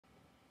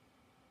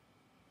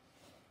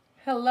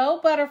Hello,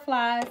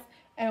 butterflies,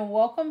 and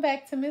welcome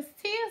back to Miss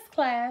Tia's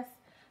class.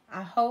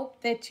 I hope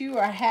that you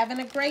are having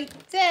a great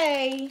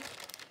day.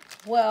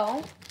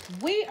 Well,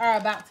 we are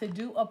about to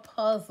do a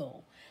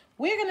puzzle.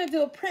 We're going to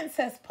do a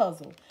princess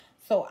puzzle.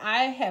 So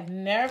I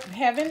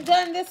haven't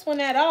done this one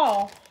at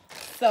all.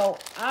 So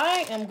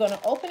I am going to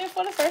open it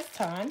for the first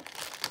time.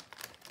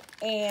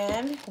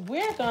 And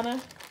we're going to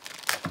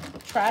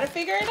try to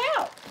figure it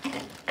out.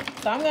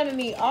 So I'm going to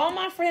need all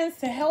my friends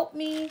to help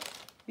me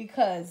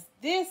because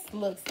this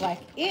looks like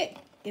it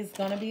is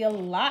going to be a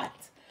lot.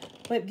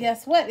 But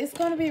guess what? It's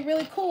going to be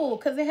really cool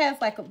because it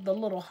has like the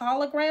little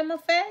hologram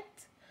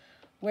effect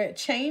where it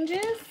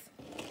changes.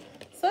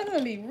 So it's going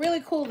to be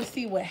really cool to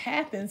see what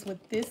happens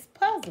with this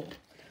puzzle.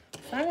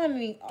 So I'm going to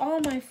need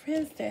all my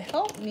friends to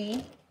help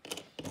me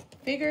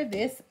figure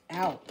this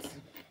out.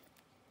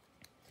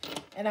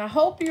 And I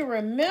hope you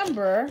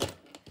remember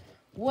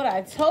what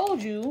I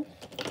told you,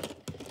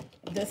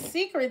 the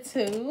secret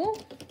to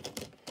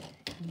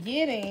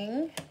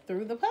getting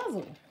through the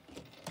puzzle.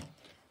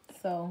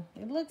 So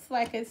it looks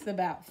like it's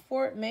about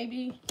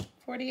maybe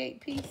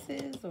 48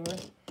 pieces or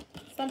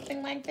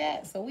something like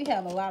that. So we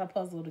have a lot of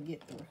puzzle to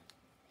get through.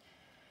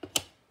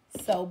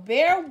 So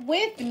bear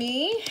with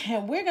me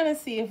and we're going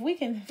to see if we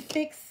can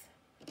fix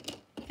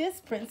this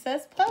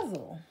princess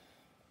puzzle.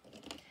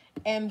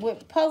 And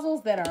with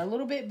puzzles that are a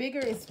little bit bigger,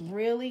 it's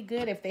really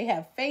good if they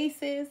have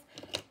faces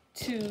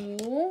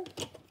to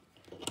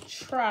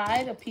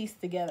try to piece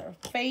together.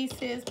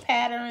 Faces,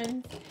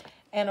 patterns,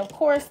 and of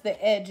course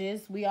the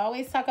edges. We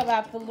always talk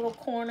about the little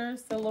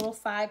corners, the little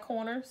side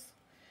corners,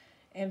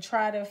 and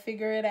try to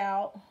figure it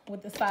out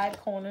with the side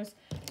corners.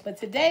 But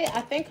today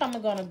I think I'm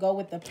going to go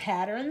with the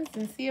patterns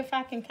and see if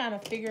I can kind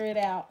of figure it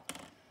out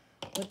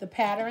with the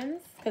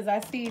patterns, because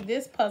I see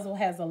this puzzle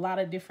has a lot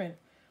of different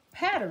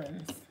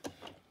patterns.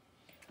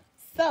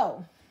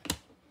 So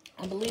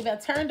I believe I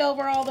turned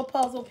over all the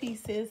puzzle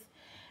pieces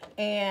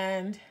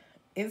and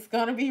it's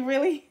going to be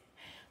really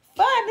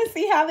fun to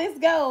see how this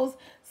goes.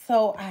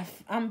 So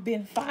I've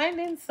been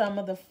finding some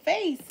of the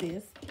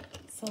faces.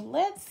 So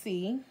let's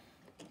see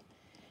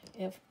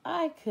if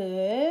I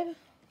could.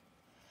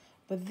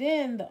 But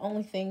then the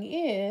only thing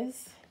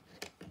is,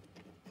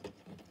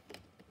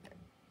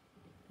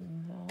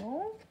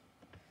 no,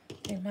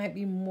 there might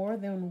be more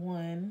than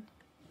one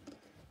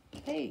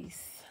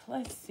face.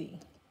 Let's see.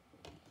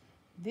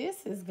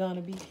 This is going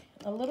to be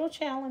a little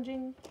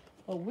challenging,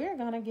 but we're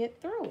going to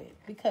get through it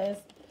because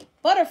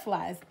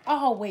butterflies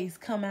always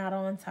come out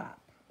on top.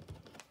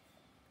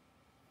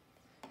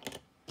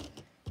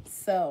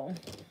 So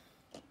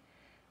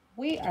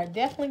we are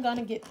definitely going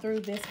to get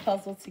through this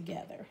puzzle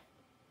together.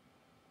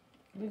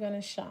 We're going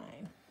to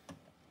shine.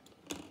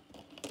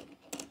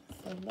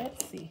 So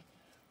let's see.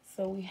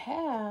 So we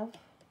have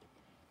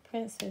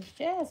Princess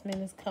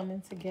Jasmine is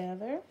coming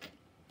together.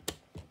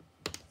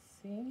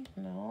 See,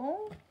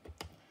 no.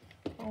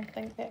 I don't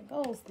think that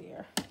goes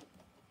there.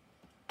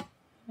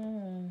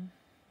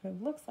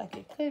 It looks like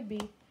it could be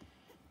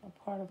a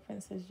part of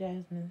Princess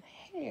Jasmine's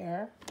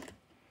hair,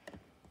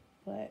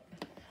 but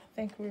I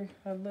think we're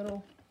a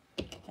little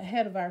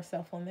ahead of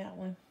ourselves on that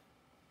one.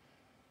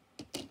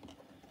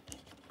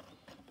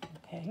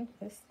 Okay,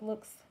 this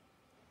looks,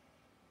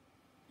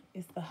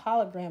 it's the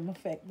hologram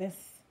effect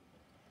that's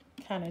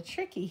kind of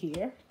tricky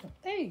here.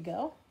 There you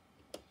go.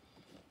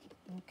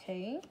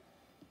 Okay.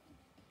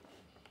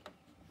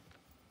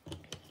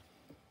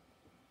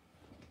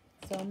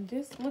 So I'm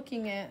just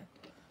looking at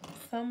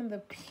some of the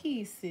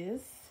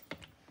pieces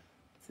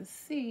to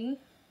see.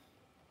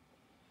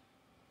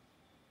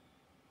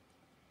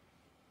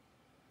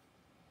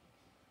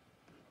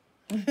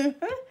 Because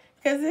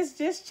it's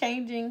just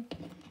changing.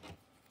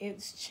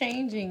 It's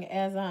changing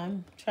as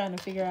I'm trying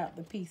to figure out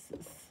the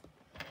pieces.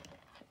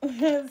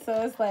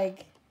 So it's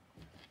like,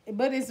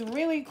 but it's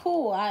really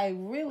cool. I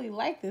really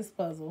like this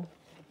puzzle.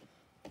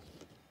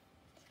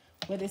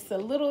 But it's a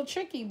little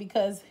tricky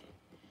because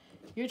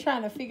you're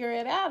trying to figure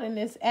it out and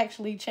it's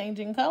actually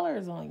changing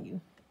colors on you.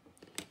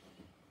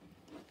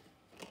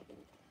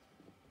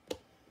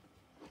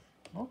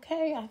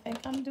 Okay, I think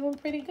I'm doing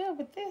pretty good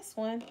with this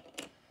one.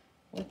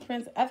 With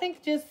Prince, I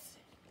think just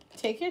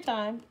take your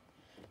time.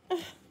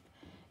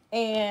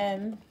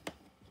 And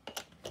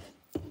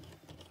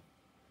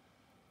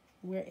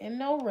we're in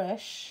no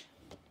rush.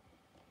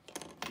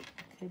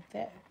 Could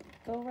that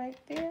go right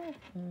there?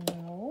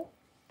 No.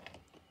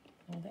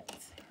 No,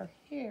 that's her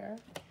hair.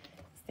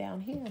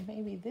 Down here,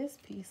 maybe this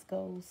piece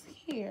goes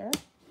here.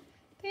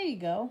 There you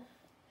go.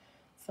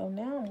 So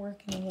now I'm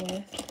working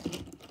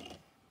with,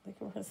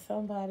 looking for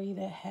somebody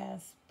that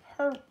has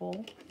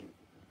purple.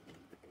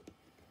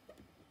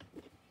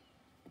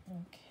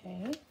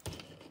 Okay.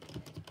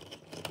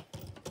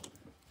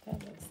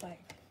 That looks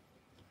like,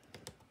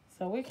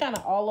 so we're kind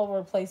of all over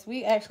the place.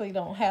 We actually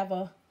don't have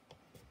a,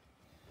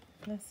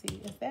 let's see,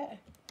 is that,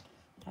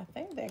 I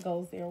think that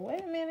goes there.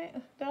 Wait a minute.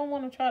 Don't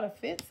want to try to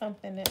fit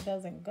something that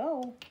doesn't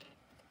go.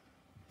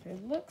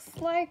 It looks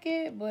like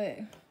it, but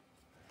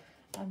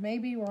I may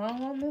be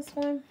wrong on this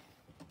one.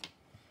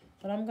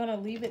 But I'm going to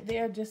leave it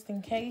there just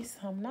in case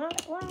I'm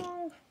not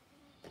wrong.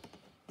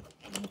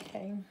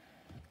 Okay.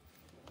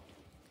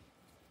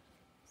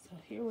 So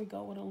here we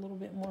go with a little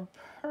bit more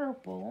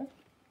purple.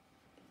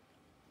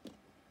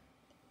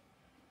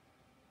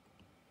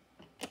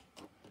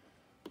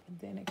 And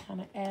then it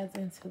kind of adds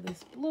into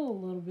this blue a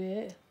little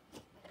bit.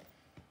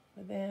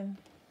 But then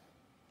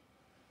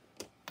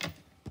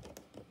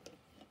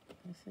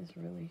this is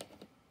really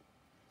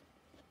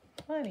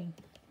funny.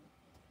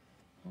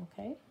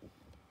 Okay.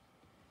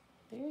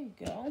 There you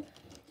go.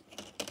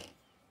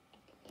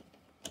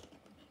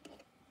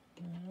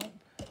 Yep.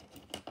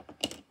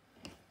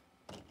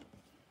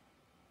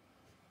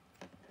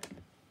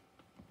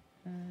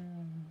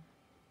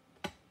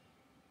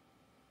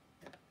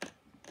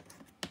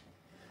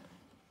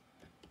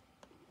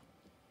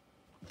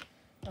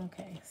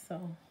 Okay,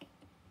 so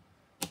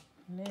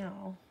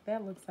now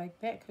that looks like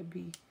that could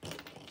be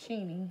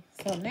Genie.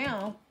 So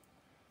now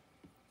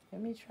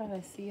let me try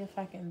to see if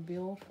I can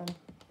build from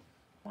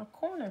my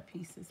corner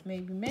pieces.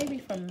 Maybe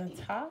from the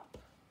top.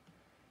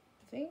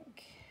 I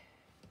think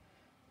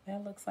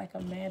that looks like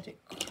a magic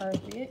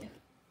carpet.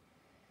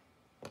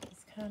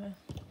 It's kind of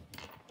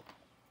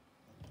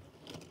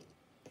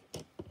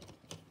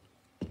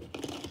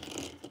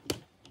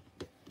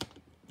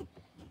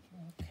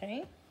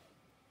okay.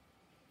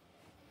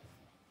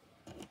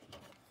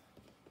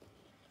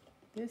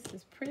 This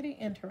is pretty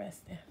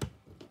interesting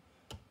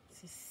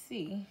to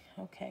see.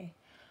 Okay,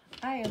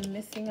 I am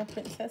missing a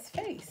princess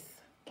face.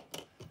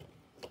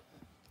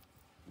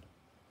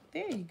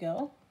 There you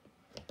go.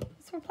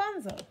 It's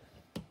Rapunzel.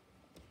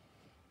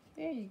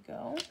 There you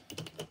go.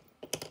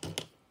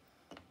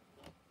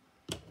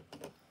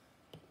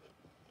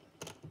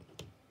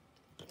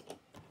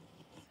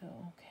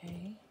 So,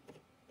 okay.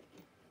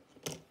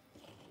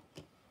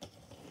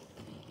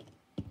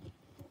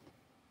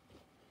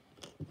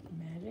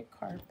 Magic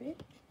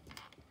carpet.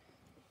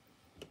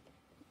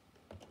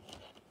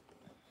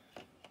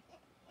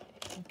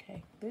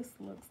 Okay, this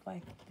looks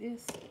like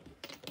this.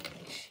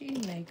 She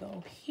may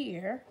go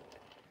here.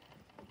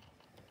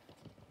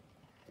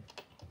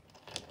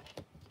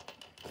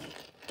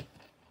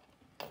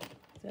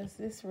 Does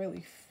this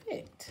really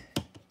fit?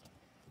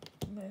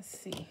 Let's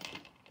see.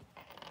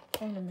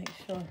 I want to make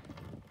sure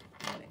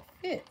that it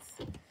fits.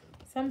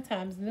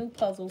 Sometimes new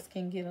puzzles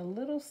can get a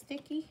little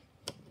sticky.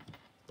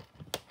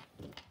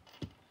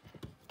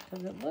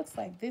 Because it looks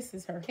like this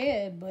is her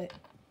head, but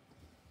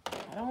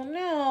I don't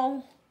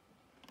know.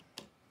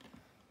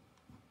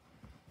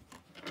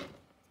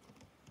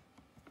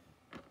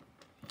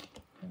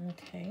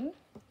 Okay.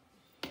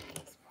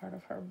 It's part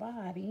of her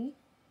body.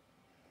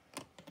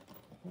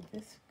 Will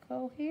this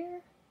go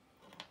here?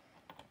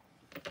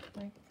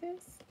 Like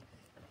this?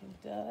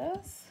 It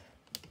does.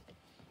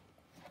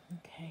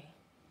 Okay.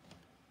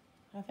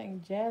 I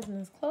think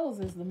Jasmine's clothes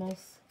is the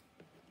most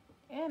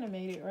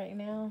animated right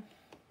now.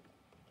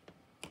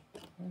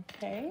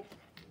 Okay.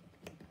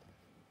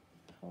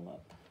 Hold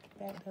up.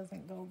 That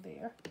doesn't go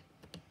there.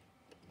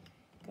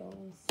 It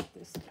goes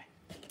this way.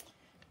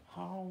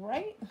 All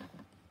right.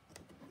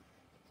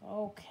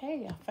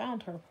 Okay, I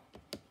found her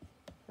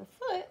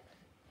foot.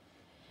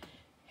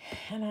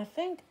 And I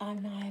think I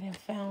might have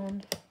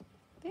found,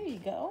 there you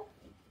go.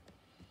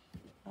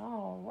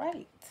 All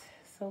right.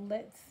 So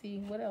let's see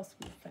what else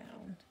we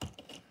found.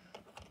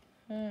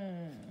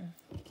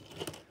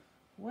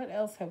 What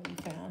else have we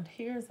found?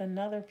 Here's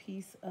another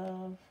piece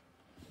of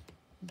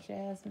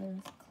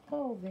Jasmine's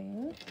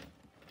clothing.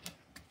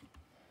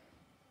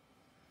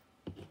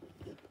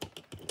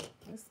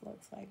 This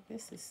looks like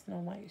this is Snow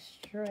White's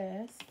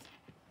dress.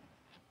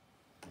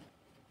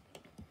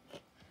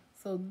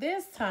 So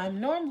this time,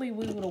 normally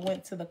we would have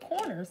went to the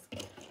corners,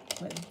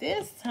 but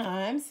this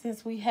time,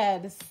 since we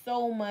had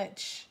so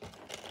much,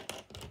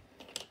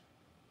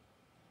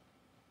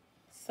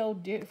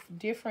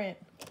 different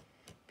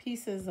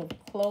pieces of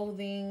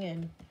clothing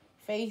and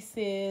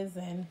faces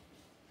and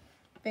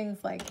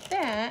things like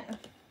that,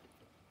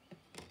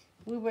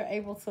 we were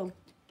able to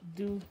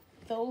do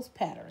those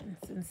patterns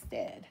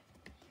instead.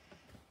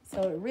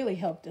 So it really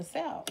helped us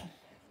out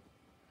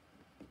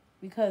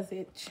because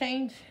it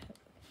changed.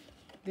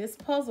 This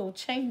puzzle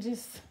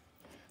changes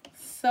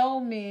so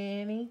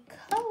many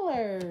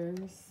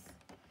colors.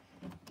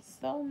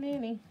 So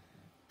many.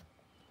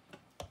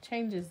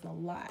 Changes a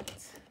lot.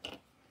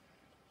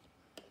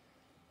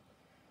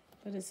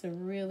 But it's a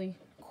really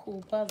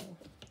cool puzzle.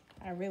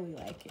 I really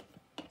like it.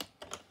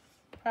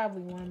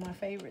 Probably one of my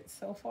favorites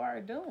so far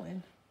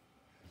doing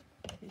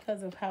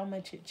because of how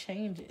much it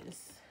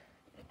changes.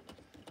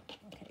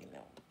 Okay, no,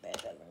 that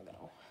doesn't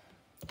go.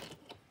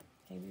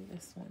 Maybe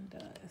this one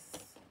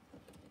does.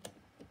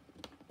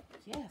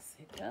 Yes,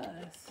 it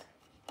does.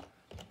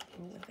 But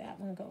would that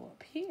one go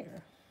up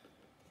here?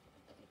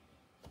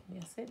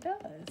 Yes, it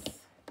does.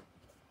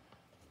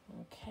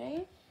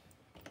 Okay.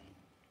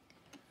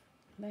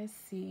 Let's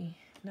see.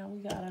 Now we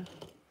gotta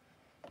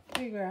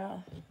figure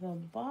out the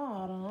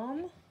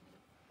bottom.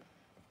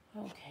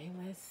 Okay,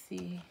 let's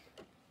see.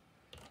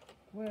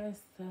 Where's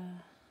the...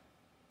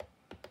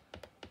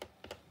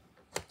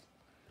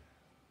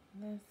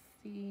 Let's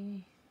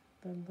see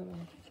the little...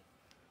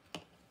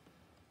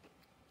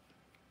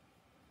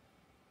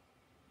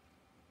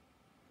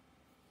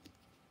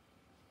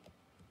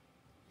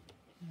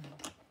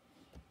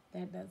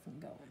 That doesn't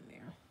go in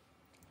there.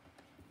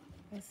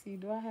 Let's see,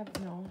 do I have,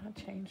 no, I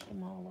changed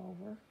them all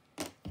over.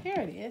 Here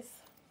it is.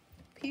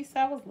 Piece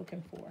I was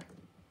looking for.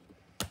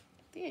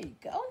 There you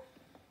go.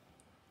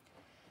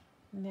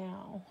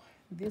 Now,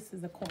 this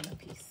is a corner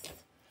piece.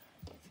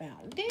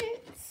 Found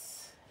it.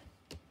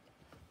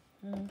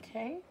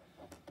 Okay.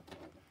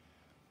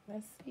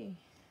 Let's see.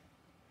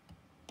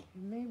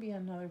 There may be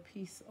another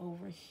piece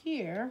over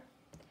here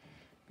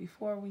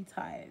before we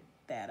tie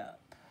that up.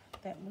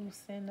 That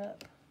loose end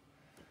up.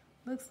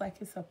 Looks like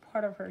it's a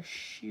part of her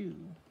shoe.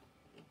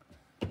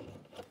 Let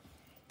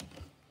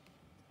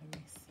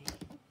me see.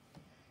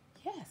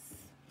 Yes.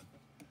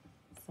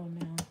 So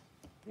now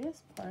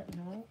this part,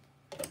 no,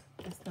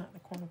 that's not the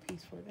corner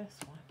piece for this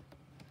one.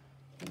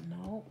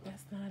 No,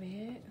 that's not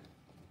it.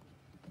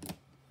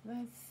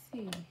 Let's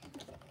see.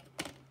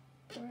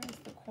 Where's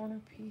the corner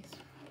piece?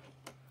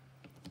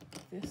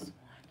 This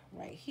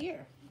one right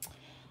here.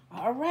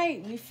 All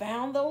right, we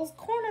found those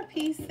corner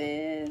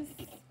pieces.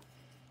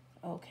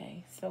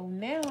 Okay, so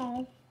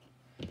now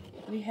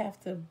we have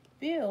to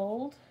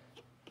build.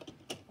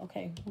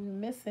 Okay, we're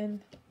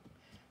missing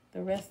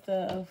the rest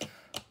of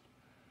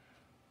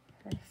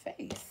her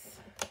face,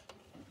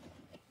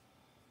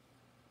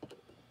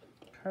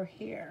 her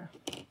hair.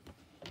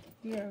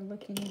 We are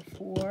looking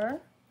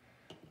for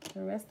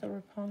the rest of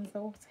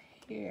Rapunzel's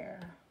hair.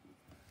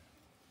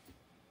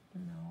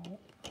 No.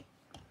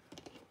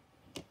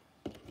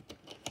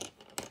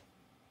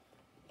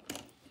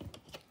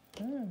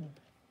 The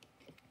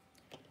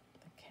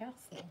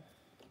castle.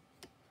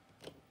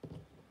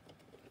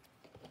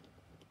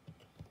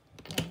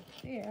 Right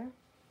there.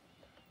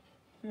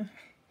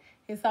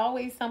 It's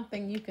always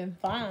something you can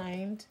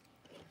find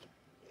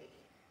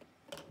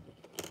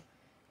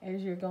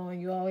as you're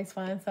going. You always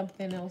find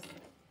something else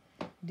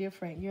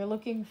different. You're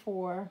looking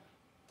for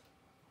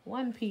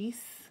one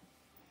piece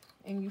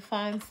and you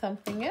find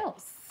something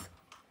else.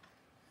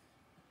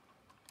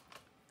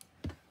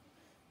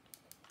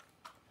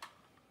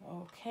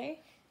 Okay,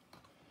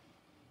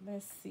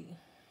 let's see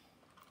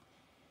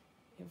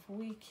if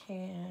we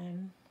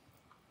can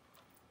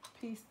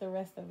piece the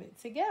rest of it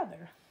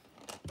together.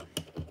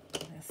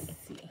 Let's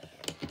see.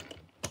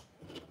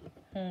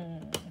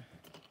 Could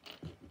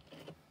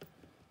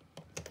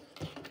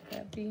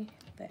that be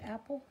the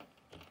apple?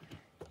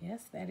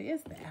 Yes, that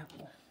is the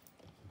apple.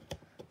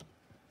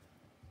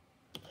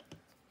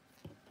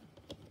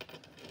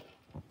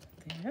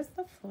 There's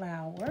the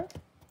flower.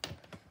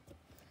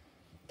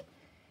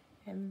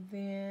 And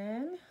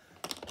then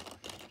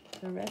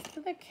the rest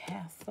of the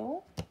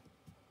castle.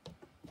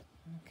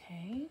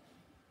 Okay.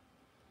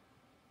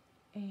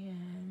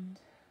 And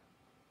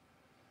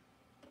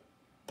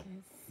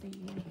let's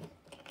see.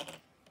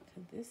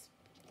 Could this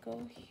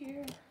go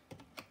here?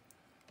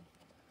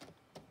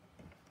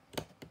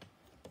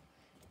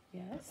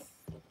 Yes.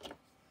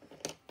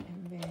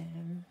 And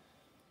then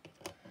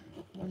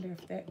I wonder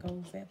if that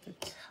goes at the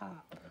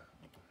top.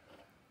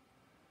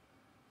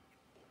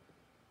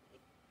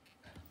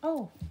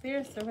 Oh,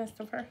 there's the rest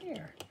of her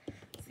hair.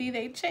 See,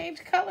 they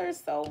change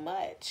colors so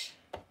much.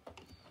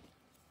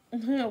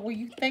 Well,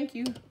 you think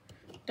you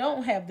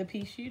don't have the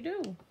piece, you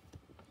do.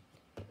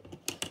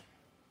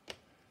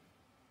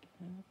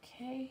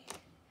 Okay.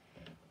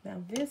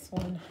 Now this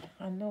one,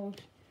 I know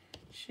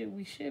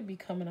we should be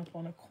coming up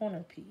on a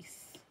corner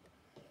piece.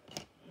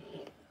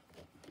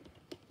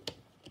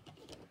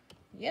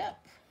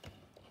 Yep.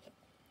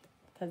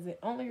 Because it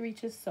only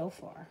reaches so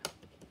far.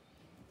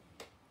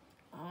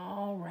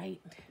 All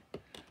right,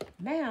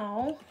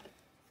 now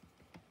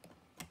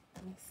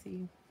let's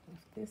see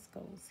if this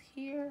goes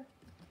here.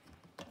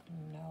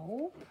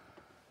 No,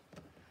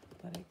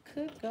 but it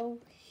could go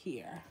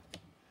here.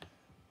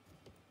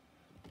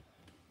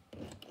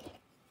 And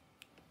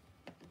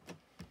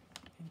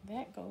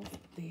that goes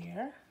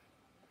there.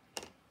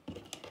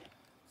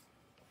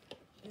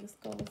 This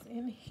goes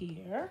in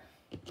here.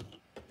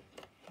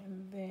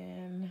 And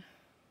then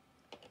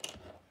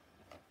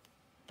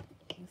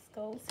this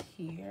goes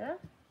here.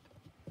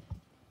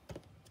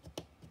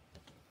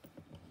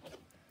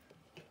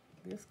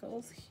 This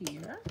goes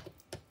here.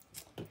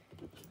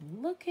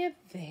 Look at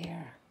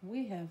there.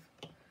 We have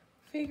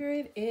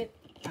figured it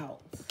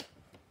out.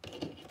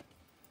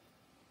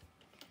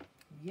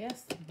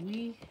 Yes,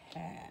 we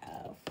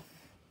have.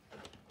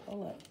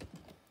 Hold up.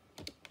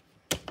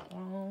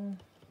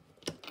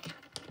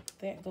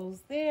 That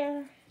goes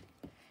there.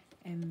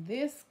 And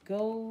this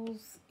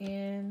goes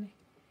in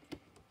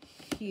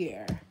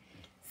here.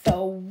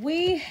 So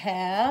we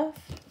have,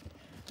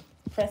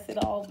 press it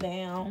all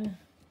down.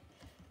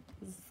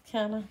 It's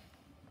kind of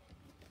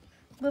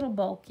a little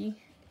bulky.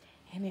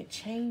 And it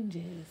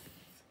changes.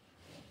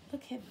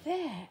 Look at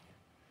that.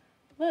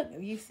 Look,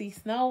 you see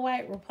Snow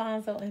White,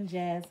 Rapunzel, and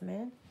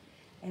Jasmine.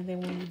 And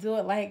then when you do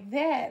it like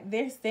that,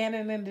 they're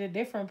standing in a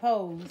different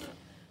pose.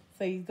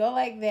 So you go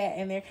like that,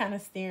 and they're kind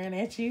of staring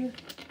at you.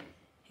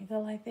 You go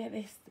like that,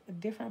 it's a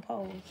different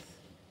pose.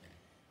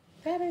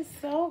 That is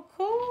so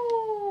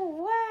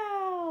cool.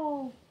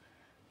 Wow.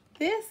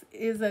 This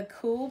is a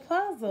cool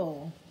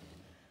puzzle.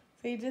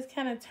 So you just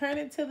kind of turn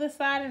it to the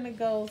side and it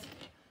goes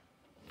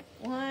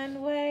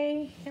one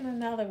way and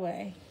another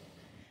way.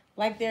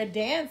 Like they're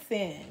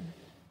dancing.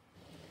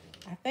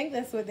 I think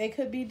that's what they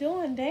could be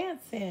doing,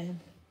 dancing.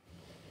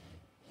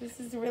 This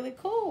is really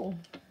cool.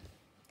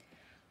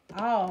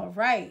 All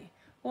right.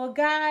 Well,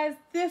 guys,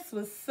 this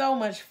was so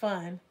much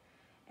fun.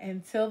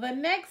 Until the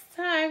next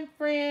time,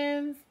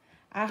 friends,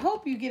 I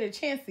hope you get a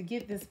chance to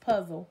get this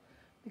puzzle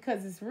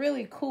because it's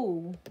really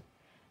cool.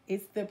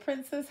 It's the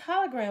Princess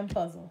Hologram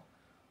puzzle.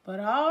 But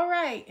all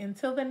right,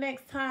 until the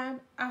next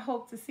time, I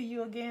hope to see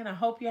you again. I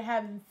hope you're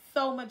having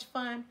so much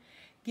fun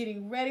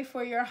getting ready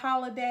for your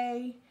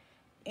holiday.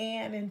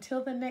 And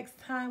until the next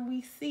time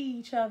we see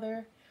each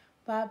other,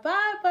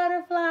 bye-bye,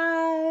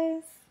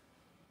 butterflies.